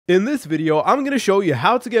In this video, I'm going to show you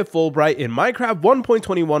how to get Fullbright in Minecraft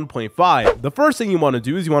 1.21.5. The first thing you want to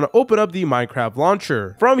do is you want to open up the Minecraft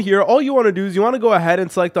launcher. From here, all you want to do is you want to go ahead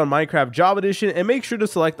and select on Minecraft Java Edition and make sure to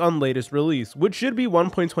select on latest release, which should be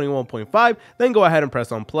 1.21.5, then go ahead and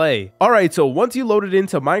press on play. Alright, so once you load it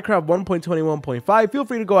into Minecraft 1.21.5, feel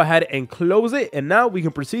free to go ahead and close it, and now we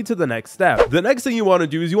can proceed to the next step. The next thing you want to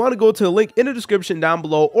do is you want to go to the link in the description down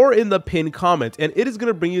below or in the pinned comment, and it is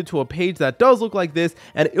going to bring you to a page that does look like this,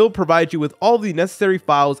 and it'll provide you with all the necessary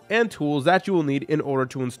files and tools that you will need in order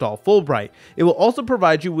to install Fullbright. It will also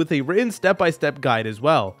provide you with a written step-by-step guide as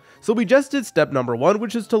well. So we just did step number 1,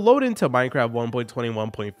 which is to load into Minecraft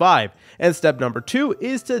 1.21.5, and step number 2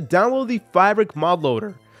 is to download the Fabric mod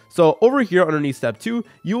loader. So over here underneath step 2,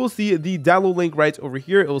 you will see the download link right over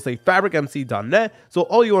here. It will say fabricmc.net. So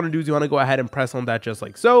all you want to do is you want to go ahead and press on that just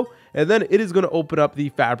like so, and then it is going to open up the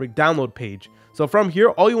Fabric download page. So from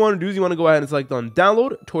here, all you want to do is you want to go ahead and select on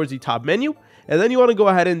download towards the top menu, and then you want to go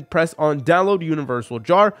ahead and press on download universal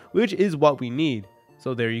jar, which is what we need.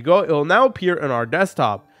 So there you go. It will now appear on our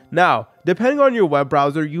desktop. Now, depending on your web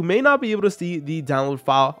browser, you may not be able to see the download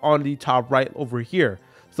file on the top right over here.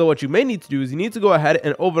 So what you may need to do is you need to go ahead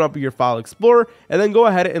and open up your file explorer and then go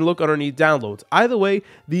ahead and look underneath downloads. Either way,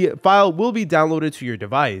 the file will be downloaded to your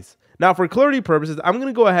device. Now, for clarity purposes, I'm going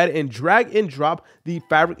to go ahead and drag and drop the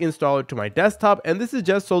Fabric installer to my desktop, and this is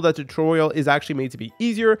just so that tutorial is actually made to be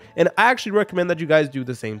easier, and I actually recommend that you guys do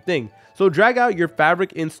the same thing. So drag out your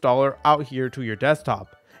Fabric installer out here to your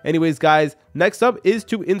desktop. Anyways, guys, next up is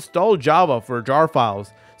to install Java for jar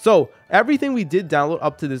files. So everything we did download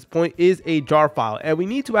up to this point is a jar file, and we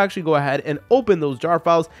need to actually go ahead and open those jar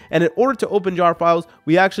files. And in order to open jar files,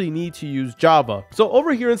 we actually need to use Java. So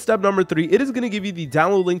over here in step number 3, it is going to give you the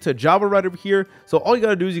download link to Java right over here. So all you got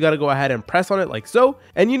to do is you got to go ahead and press on it like so,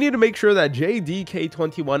 and you need to make sure that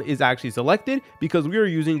JDK21 is actually selected because we are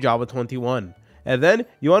using Java 21. And then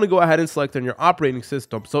you want to go ahead and select on your operating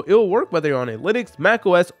system. So it will work whether you're on a Linux, Mac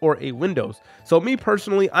OS, or a Windows. So me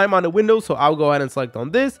personally, I'm on a Windows, so I'll go ahead and select on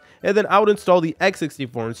this, and then I would install the x64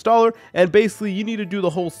 installer. And basically you need to do the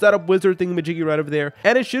whole setup wizard thingamajiggy right over there,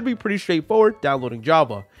 and it should be pretty straightforward downloading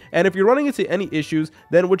Java. And if you're running into any issues,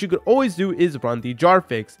 then what you could always do is run the jar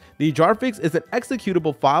fix. The jar fix is an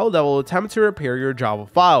executable file that will attempt to repair your Java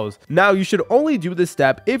files. Now, you should only do this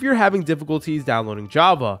step if you're having difficulties downloading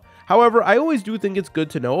Java. However, I always do think it's good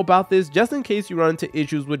to know about this just in case you run into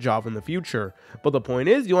issues with Java in the future. But the point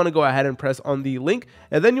is, you want to go ahead and press on the link,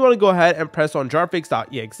 and then you want to go ahead and press on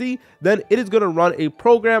jarfix.exe. Then it is going to run a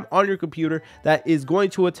program on your computer that is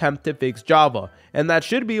going to attempt to fix Java, and that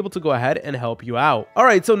should be able to go ahead and help you out.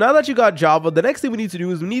 Alright, so now that you got Java, the next thing we need to do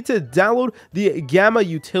is we need to download the Gamma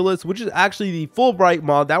Utilis, which is actually the Fullbright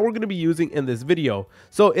mod that we're going to be using in this video.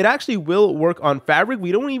 So it actually will work on Fabric.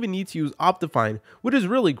 We don't even need to use Optifine, which is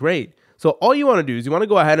really great. So all you want to do is you want to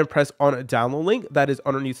go ahead and press on a download link that is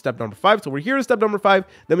underneath step number 5. So we're here at step number 5.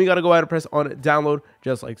 Then we got to go ahead and press on download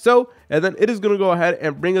just like so. And then it is going to go ahead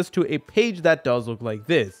and bring us to a page that does look like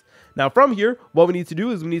this. Now from here, what we need to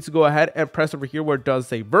do is we need to go ahead and press over here where it does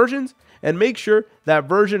say versions, and make sure that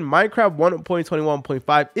version Minecraft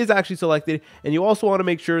 1.21.5 is actually selected. And you also want to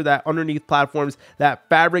make sure that underneath platforms that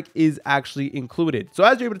Fabric is actually included. So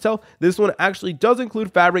as you're able to tell, this one actually does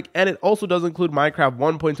include Fabric, and it also does include Minecraft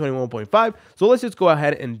 1.21.5. So let's just go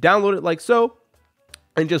ahead and download it like so,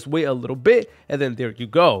 and just wait a little bit, and then there you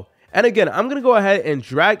go. And again, I'm going to go ahead and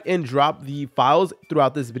drag and drop the files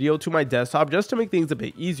throughout this video to my desktop just to make things a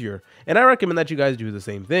bit easier. And I recommend that you guys do the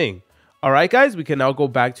same thing. Alright guys, we can now go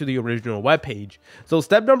back to the original web page. So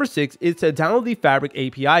step number 6 is to download the Fabric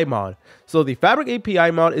API mod. So the Fabric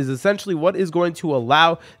API mod is essentially what is going to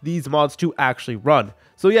allow these mods to actually run.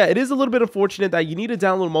 So yeah, it is a little bit unfortunate that you need to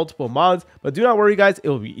download multiple mods, but do not worry guys, it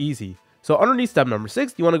will be easy. So underneath step number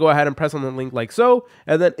 6, you want to go ahead and press on the link like so,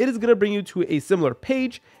 and then it is going to bring you to a similar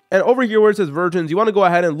page. And over here where it says versions, you want to go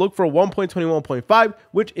ahead and look for 1.21.5,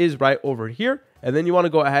 which is right over here. And then you want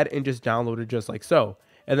to go ahead and just download it just like so.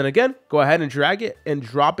 And then again, go ahead and drag it and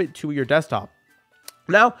drop it to your desktop.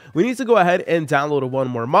 Now, we need to go ahead and download one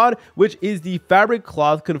more mod, which is the Fabric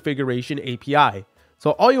Cloth Configuration API.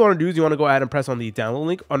 So all you want to do is you want to go ahead and press on the download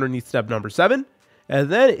link underneath step number 7. And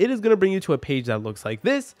then it is going to bring you to a page that looks like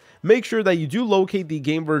this. Make sure that you do locate the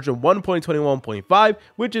game version 1.21.5,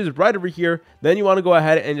 which is right over here. Then you want to go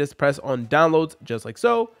ahead and just press on downloads just like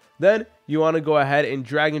so. Then you want to go ahead and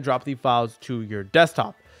drag and drop the files to your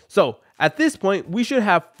desktop. So at this point, we should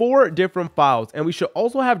have 4 different files, and we should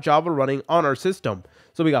also have Java running on our system.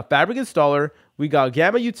 So we got Fabric installer, we got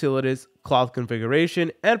Gamma Utilities, Cloth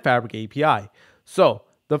Configuration, and Fabric API. So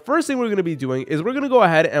the first thing we're going to be doing is we're going to go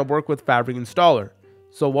ahead and work with Fabric installer.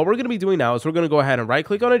 So what we're going to be doing now is we're going to go ahead and right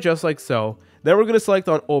click on it just like so. Then we're going to select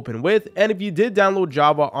on open with, and if you did download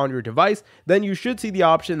Java on your device, then you should see the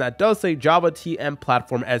option that does say Java TM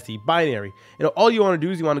Platform SE binary. And all you want to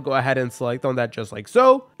do is you want to go ahead and select on that just like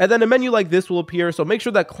so. And then a menu like this will appear. So make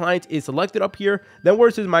sure that client is selected up here. Then where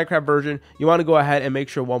it says Minecraft version, you want to go ahead and make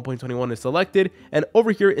sure 1.21 is selected. And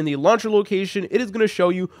over here in the launcher location, it is going to show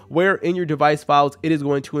you where in your device files it is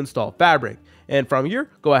going to install Fabric. And from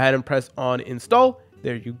here, go ahead and press on install.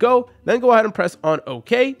 There you go. Then go ahead and press on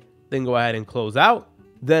OK. Then go ahead and close out.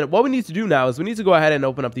 Then what we need to do now is we need to go ahead and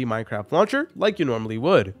open up the Minecraft launcher like you normally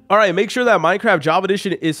would. All right, make sure that Minecraft Java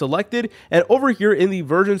Edition is selected. And over here in the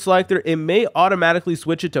version selector, it may automatically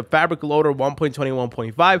switch it to Fabric Loader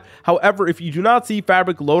 1.21.5. However, if you do not see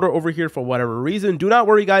Fabric Loader over here for whatever reason, do not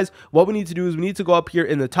worry, guys. What we need to do is we need to go up here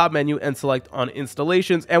in the top menu and select on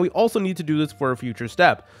installations. And we also need to do this for a future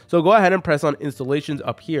step. So go ahead and press on installations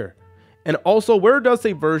up here. And also, where it does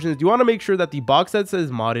say versions, you want to make sure that the box that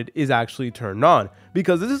says modded is actually turned on,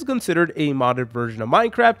 because this is considered a modded version of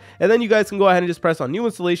Minecraft. And then you guys can go ahead and just press on new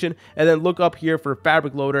installation and then look up here for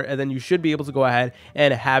Fabric Loader, and then you should be able to go ahead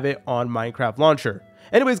and have it on Minecraft launcher.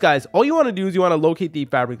 Anyways, guys, all you want to do is you want to locate the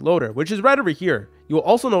Fabric Loader, which is right over here. You will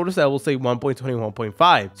also notice that it will say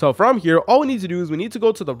 1.21.5. So from here, all we need to do is we need to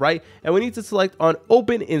go to the right and we need to select on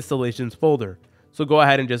Open Installations folder. So go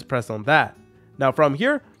ahead and just press on that. Now from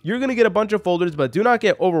here, you're going to get a bunch of folders, but do not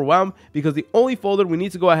get overwhelmed, because the only folder we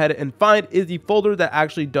need to go ahead and find is the folder that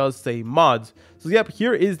actually does say mods. So yep,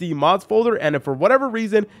 here is the mods folder, and if for whatever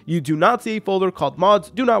reason you do not see a folder called mods,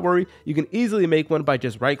 do not worry, you can easily make one by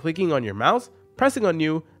just right clicking on your mouse, pressing on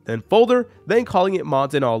new, then folder, then calling it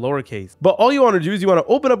mods in all lowercase. But all you want to do is you want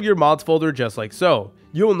to open up your mods folder just like so.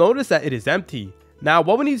 You'll notice that it is empty. Now,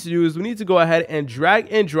 what we need to do is we need to go ahead and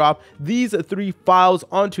drag and drop these 3 files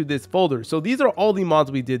onto this folder. So these are all the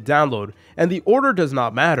mods we did download, and the order does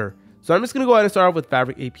not matter. So I'm just going to go ahead and start off with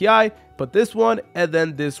Fabric API, put this one, and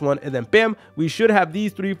then this one, and then bam, we should have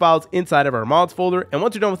these 3 files inside of our mods folder. And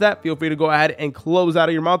once you're done with that, feel free to go ahead and close out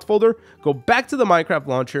of your mods folder, go back to the Minecraft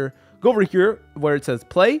launcher, go over here where it says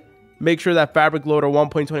play, make sure that Fabric Loader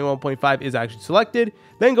 1.21.5 is actually selected,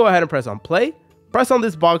 then go ahead and press on play. Press on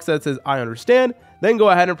this box that says I understand, then go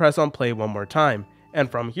ahead and press on play one more time. And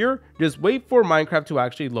from here, just wait for Minecraft to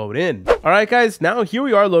actually load in. Alright guys, now here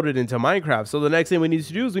we are loaded into Minecraft. So the next thing we need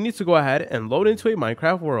to do is we need to go ahead and load into a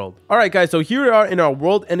Minecraft world. Alright guys, so here we are in our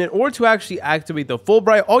world, and in order to actually activate the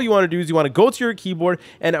Fullbright, all you want to do is you want to go to your keyboard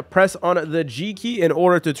and press on the G key in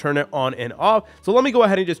order to turn it on and off. So let me go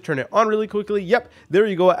ahead and just turn it on really quickly. Yep, there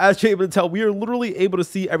you go. As you're able to tell, we are literally able to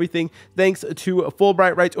see everything thanks to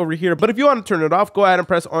Fullbright right over here. But if you want to turn it off, go ahead and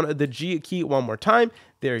press on the G key one more time.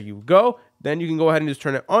 There you go. Then you can go ahead and just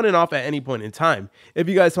turn it on and off at any point in time. If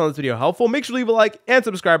you guys found this video helpful, make sure to leave a like and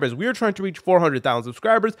subscribe, as we are trying to reach 400,000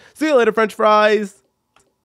 subscribers. See you later, French fries.